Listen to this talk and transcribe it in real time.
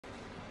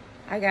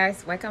Hi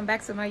guys, welcome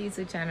back to my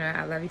YouTube channel.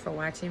 I love you for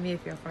watching me.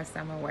 If you're first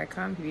time,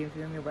 welcome. If you're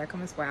viewing me,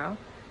 welcome as well.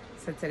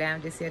 So today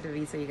I'm just here to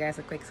read you guys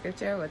a quick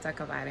scripture. We'll talk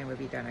about it and we'll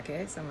be done,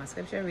 okay? So my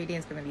scripture reading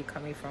is going to be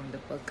coming from the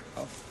book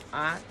of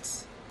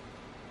Acts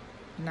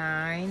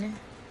 9.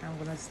 I'm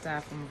going to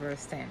start from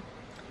verse 10.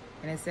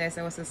 And it says,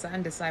 there was a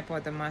certain disciple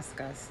of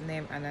Damascus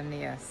named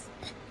Ananias.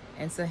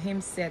 And to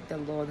him said the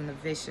Lord in a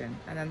vision,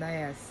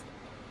 Ananias.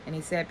 And he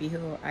said,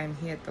 behold, I am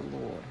here, the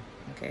Lord.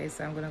 Okay,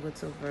 so I'm going to go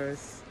to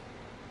verse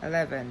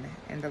 11.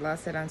 And the Lord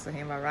said unto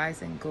him,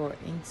 arise and go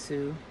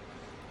into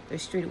the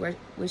street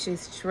which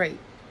is straight,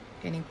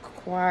 and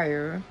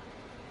inquire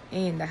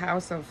in the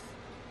house of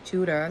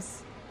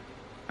Judas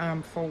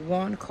for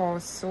one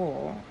called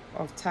Saul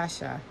of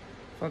Tasha,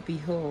 for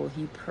behold,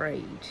 he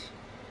prayed.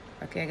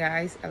 Okay,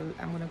 guys, I'm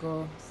going to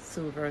go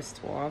to verse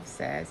 12.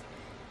 Says,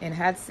 and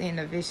had seen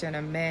a vision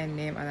a man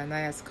named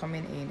Ananias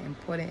coming in and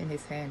putting in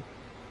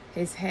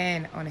his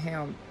hand on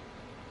him,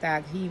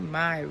 that he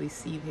might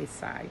receive his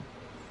sight.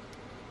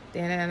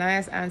 Then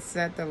Ananias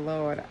answered the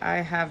Lord, I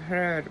have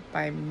heard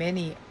by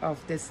many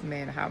of this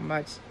man how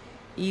much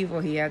evil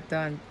he had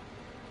done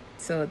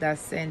to that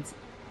saint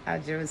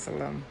at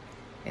Jerusalem.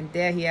 And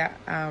there he had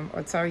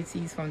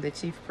authorities from the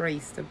chief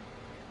priests to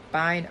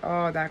bind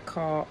all that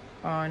call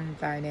on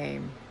thy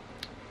name.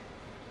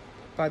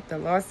 But the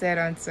Lord said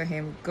unto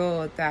him,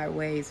 go thy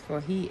ways,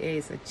 for he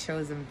is a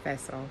chosen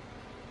vessel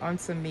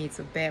unto me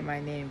to bear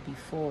my name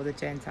before the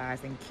Gentiles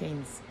and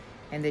kings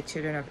and the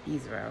children of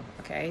Israel.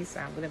 Okay,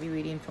 so I'm going to be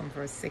reading from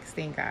verse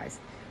 16, guys.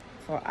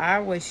 For I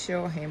will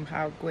show him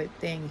how great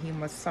thing he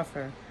must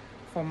suffer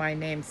for my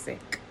name's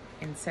sake.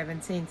 And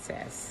 17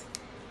 says,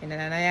 and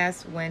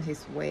Ananias went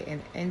his way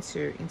and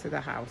entered into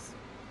the house,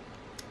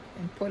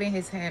 and putting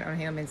his hand on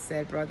him and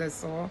said, brother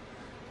Saul,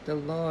 the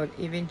Lord,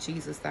 even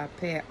Jesus that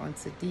appeared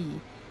unto thee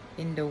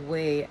in the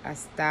way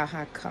as thou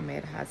hast come,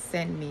 has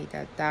sent me,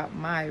 that thou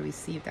might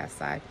receive that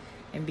sight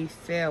and be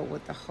filled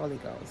with the Holy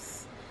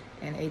Ghost.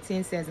 And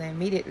 18 says, and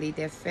immediately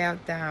there fell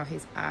down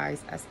his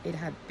eyes as it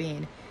had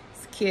been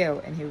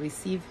scaled, and he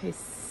received his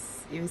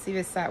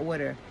sight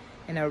water,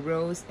 and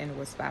arose and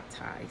was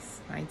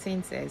baptized.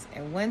 19 says,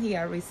 and when he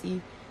had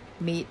received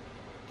meat,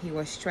 he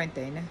was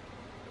strengthened.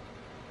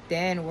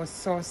 Then was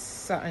so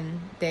certain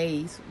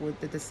days with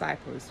the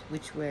disciples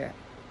which were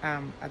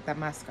at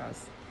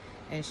Damascus,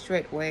 and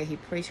straightway he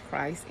preached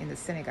Christ in the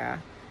synagogue,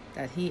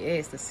 that he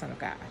is the Son of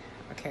God.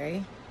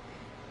 Okay.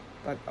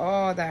 But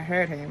all that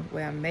heard him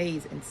were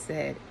amazed and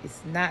said, is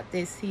not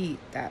this he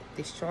that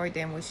destroyed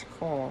them which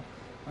call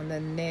on the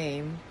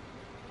name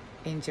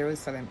in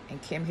Jerusalem, and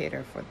came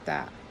hither for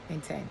that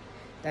intent,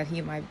 that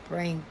he might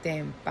bring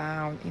them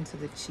bound into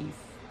the chief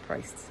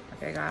priests?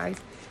 Okay, guys.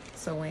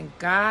 So when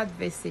God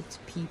visits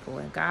people,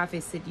 and God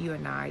visits you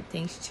and I,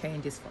 things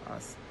changes for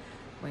us.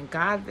 When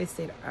God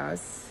visits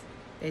us,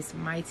 there's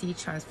mighty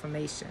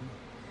transformation.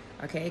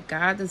 Okay,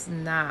 God does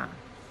not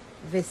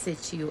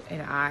visit you and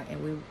I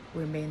and we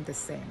remain the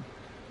same.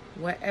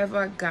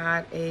 Wherever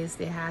God is,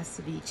 there has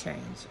to be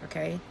change.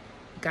 Okay,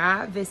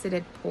 God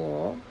visited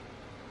Paul,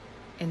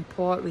 and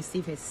Paul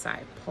received his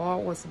sight.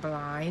 Paul was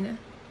blind,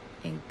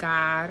 and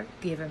God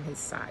gave him his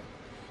sight.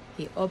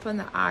 He opened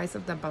the eyes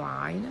of the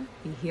blind,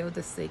 he healed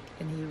the sick,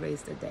 and he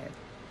raised the dead.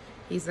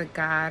 He's a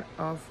God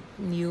of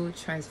new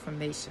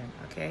transformation.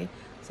 Okay,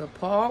 so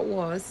Paul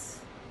was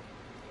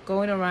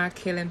going around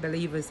killing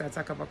believers that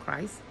talk about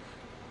Christ.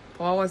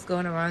 Paul was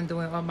going around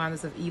doing all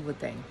manners of evil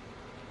things.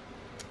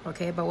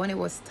 Okay, but when it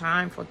was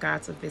time for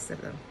God to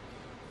visit him,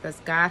 because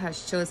God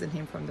has chosen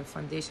him from the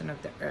foundation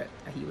of the earth,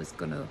 that he was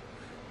going to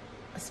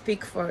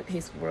speak for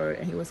his word,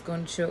 and he was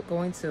going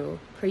to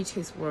preach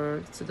his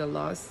word to the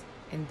lost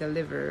and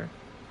deliver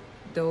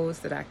those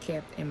that are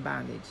kept in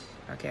bondage.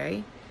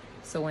 Okay,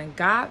 so when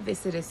God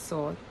visited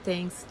Saul,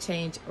 things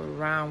changed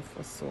around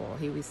for Saul.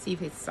 He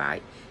received his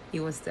sight, he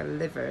was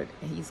delivered,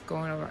 and he's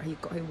going around.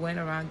 He went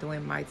around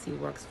doing mighty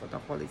works for the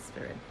Holy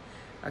Spirit.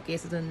 Okay,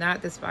 so do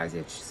not despise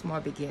your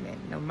small beginning.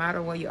 No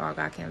matter where you are,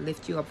 God can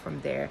lift you up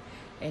from there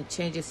and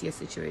changes your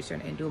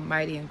situation and do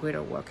mighty and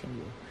greater work in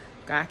you.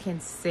 God can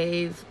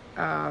save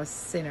a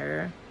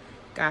sinner.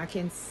 God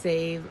can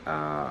save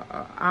an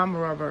armed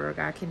robber.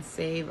 God can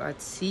save a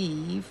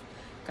thief.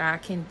 God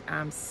can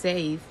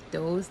save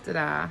those that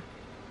are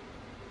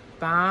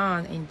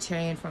bound and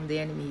chained from the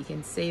enemy. He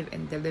can save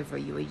and deliver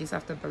you. You just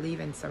have to believe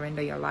and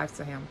surrender your life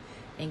to him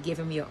and give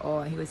him your all,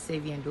 and he will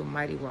save you and do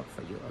mighty work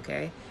for you.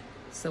 Okay,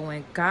 so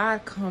when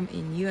God come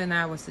in you and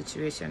our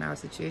situation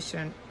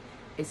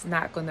is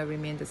not going to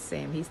remain the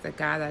same. He's the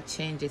God that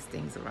changes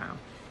things around.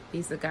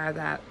 He's the God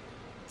that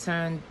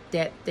turn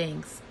dead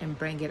things and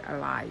bring it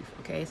alive.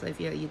 Okay, so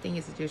if you think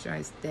your situation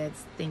is dead,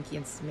 stinky,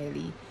 and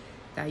smelly,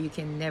 that you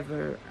can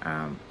never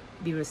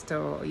be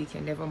restored, or you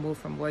can never move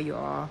from where you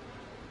are,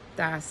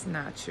 that's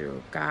not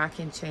true. God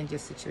can change your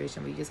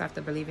situation, but you just have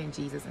to believe in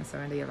Jesus and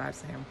surrender your lives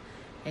to him,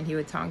 and he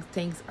will turn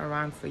things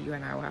around for you,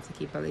 and I will have to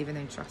keep believing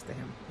and trusting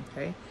him.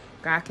 Okay,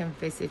 God can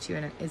visit you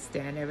in an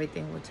instant and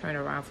everything will turn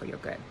around for your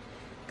good.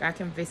 God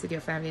can visit your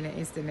family in an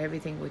instant and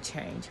everything will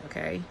change.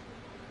 Okay,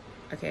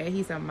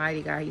 he's a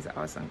mighty God. He's an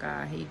awesome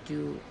God. He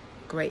do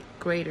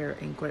greater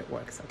and great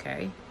works.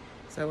 Okay,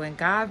 so when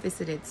God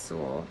visited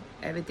Saul,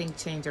 everything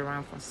changed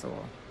around for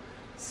Saul.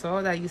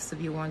 Saul that used to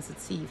be once a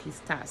thief, he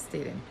started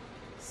stealing.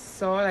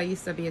 Saul that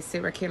used to be a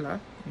serial killer,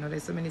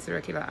 there's so many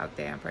serial killers out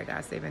there, and pray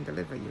God save and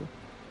deliver you.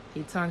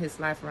 He turned his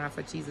life around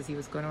for Jesus. He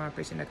was going around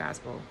preaching the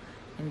gospel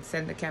and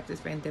sending the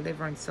captives and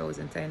delivering souls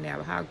and telling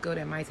them how good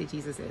and mighty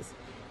Jesus is.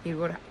 He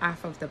wrote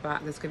half of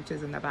the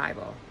scriptures in the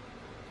Bible.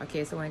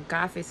 Okay, so when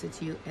God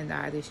visits you and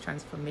I, there's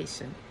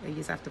transformation. You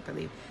just have to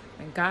believe.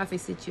 When God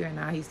visits you and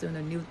I, He's doing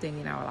a new thing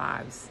in our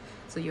lives.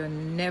 So you're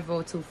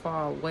never too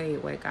far away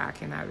where God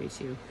cannot reach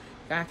you.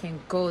 God can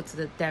go to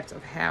the depths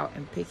of hell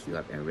and pick you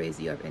up and raise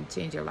you up and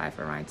change your life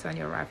around, turn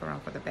your life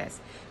around for the best.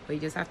 But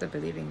you just have to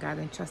believe in God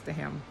and trust in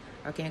Him.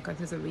 Okay, and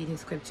continue to read His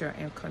scripture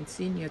and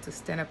continue to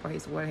stand up for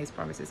His word and His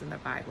promises in the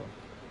Bible.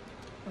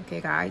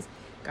 Okay, guys.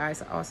 God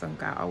is awesome.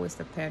 God, always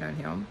depend on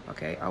Him.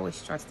 Okay,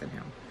 always trust in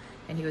Him.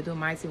 And He will do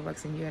mighty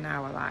works in you and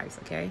our lives.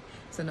 Okay,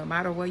 so no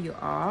matter where you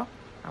are,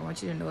 I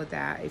want you to know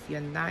that if you're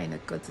not in a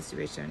good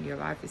situation, your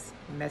life is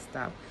messed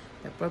up,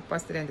 the broke,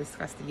 busted, and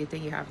disgusted, you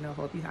think you have no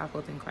hope, you have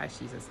hope in Christ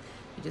Jesus.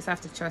 You just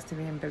have to trust Him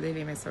and believe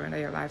Him and surrender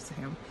your lives to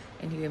Him.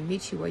 And He will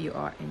meet you where you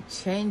are and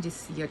change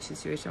your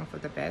situation for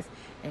the best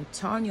and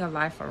turn your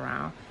life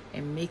around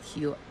and make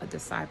you a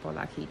disciple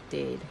like He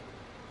did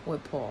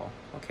with Paul.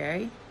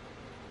 Okay?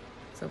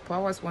 So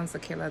Paul was once a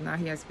killer. Now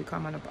he has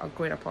become a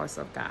great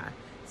apostle of God.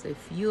 So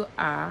if you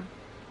are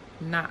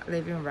not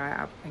living right,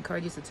 I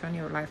encourage you to turn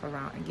your life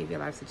around and give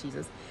your life to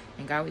Jesus.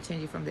 And God will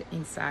change you from the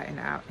inside and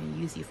out and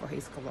use you for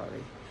His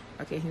glory.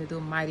 Okay, He will do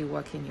mighty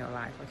work in your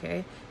life.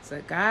 Okay,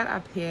 so God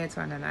appeared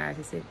to Ananias.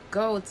 He said,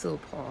 go to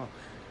Paul.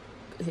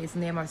 His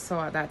name was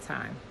Saul at that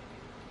time.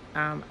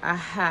 I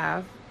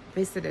have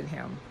visited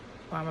him.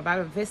 Or I'm about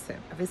to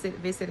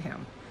visit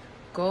him.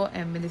 Go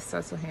and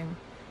minister to him,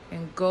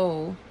 and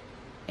go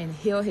and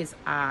heal his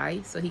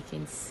eye so he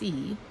can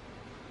see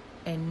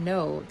and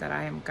know that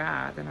I am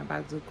God and I'm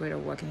about to do greater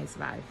work in his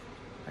life.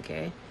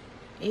 Okay,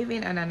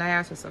 even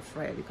Ananias was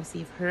afraid because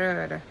he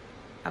heard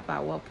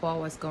about what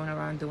Paul was going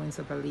around doing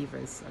to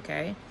believers.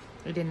 Okay,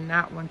 he did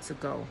not want to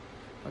go,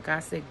 but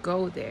God said,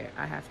 go there.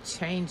 I have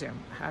changed him.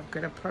 I have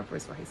greater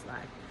purpose for his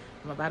life.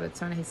 I'm about to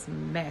turn his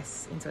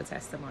mess into a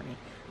testimony.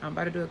 I'm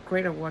about to do a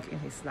greater work in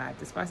his life.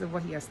 Despite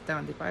what he has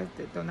done,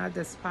 do not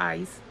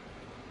despise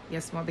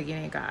your small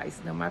beginning,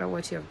 guys. No matter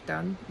what you have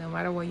done, no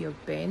matter where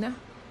you've been,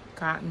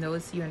 God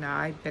knows you and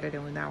I better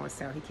than we know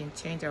ourselves. He can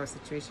change our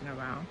situation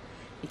around.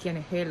 He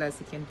can heal us.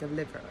 He can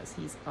deliver us.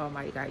 He's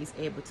Almighty God. He's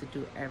able to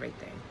do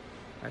everything.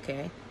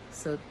 Okay,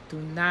 so do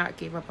not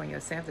give up on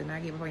yourself. Do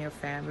not give up on your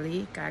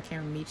family. God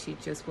can meet you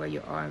just where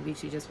you are and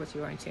reach you just what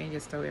you are and change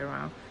your story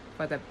around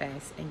for the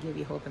best and give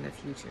you hope in the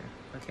future.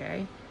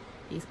 Okay,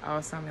 He's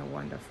awesome and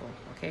wonderful.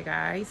 Okay,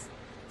 guys,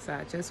 so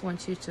I just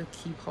want you to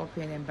keep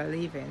hoping and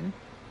believing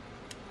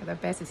for the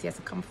best is yet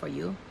to come for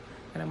you.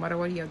 And no matter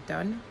what you've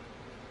done,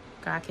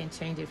 God can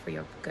change it for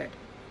your good.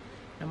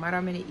 No matter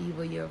how many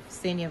evil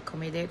sin you've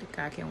committed,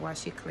 God can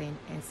wash you clean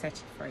and set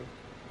you free.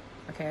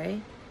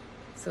 Okay,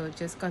 so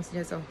just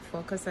continue to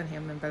focus on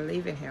Him and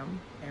believe in Him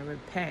and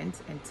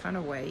repent and turn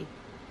away,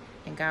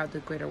 and God will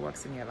do greater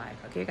works in your life.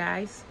 Okay,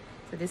 guys,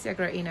 so this is your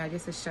girl Ina,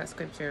 just a short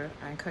scripture.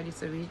 I encourage you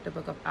to read the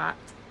book of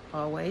Acts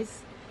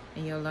always,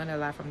 and you'll learn a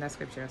lot from that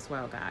scripture as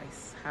well,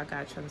 guys. How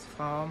God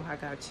transforms, how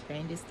God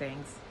changes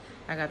things,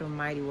 how God do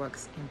mighty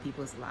works in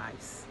people's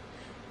lives.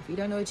 If you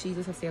don't know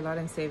Jesus as your Lord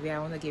and Savior, I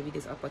want to give you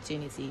this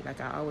opportunity.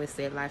 Like I always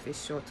say, life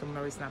is short,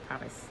 tomorrow is not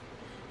promised.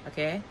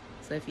 Okay,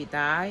 so if you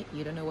die,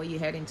 you don't know where you're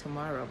heading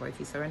tomorrow. But if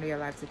you surrender your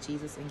life to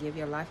Jesus and give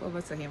your life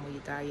over to Him when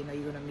you die, you know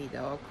you're going to meet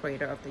the all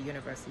creator of the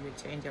universe. He will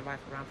change your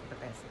life around for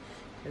the best.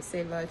 Just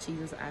say, Lord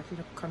Jesus, I ask you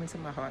to come into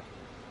my heart.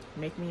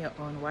 Make me your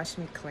own. Wash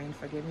me clean.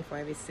 Forgive me for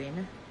every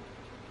sin.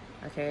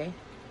 Okay,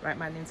 write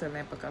my name to the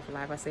Lamb Book of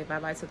Life. I say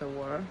bye-bye to the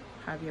world.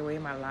 Have your way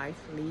in my life.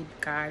 Lead,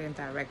 guide, and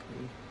direct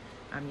me.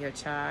 I'm your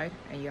child,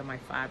 and you're my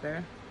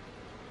Father.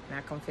 And I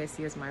confess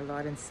you as my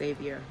Lord and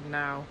Savior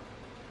now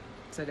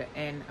to the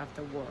end of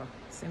the world.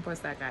 Simple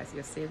as that, guys.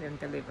 You're saved and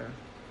delivered.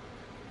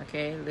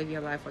 Okay, live your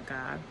life with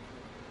God.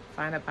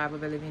 Find a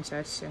Bible-believing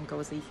church and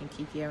go so you can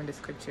keep hearing the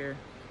scripture,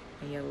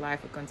 and your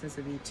life will continue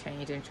to be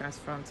changed and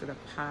transformed to the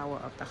power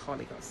of the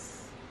Holy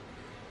Ghost.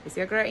 It's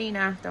your girl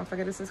Ina. Don't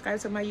forget to subscribe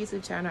to my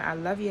YouTube channel. I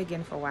love you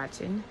again for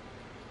watching.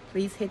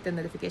 Please hit the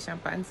notification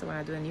button so when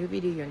I do a new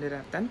video, you know that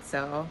I've done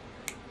so.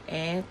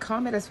 And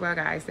comment as well,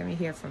 guys. Let me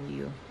hear from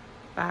you.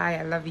 Bye.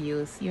 I love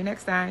you. See you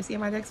next time. See you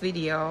in my next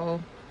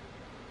video.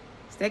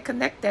 Stay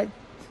connected.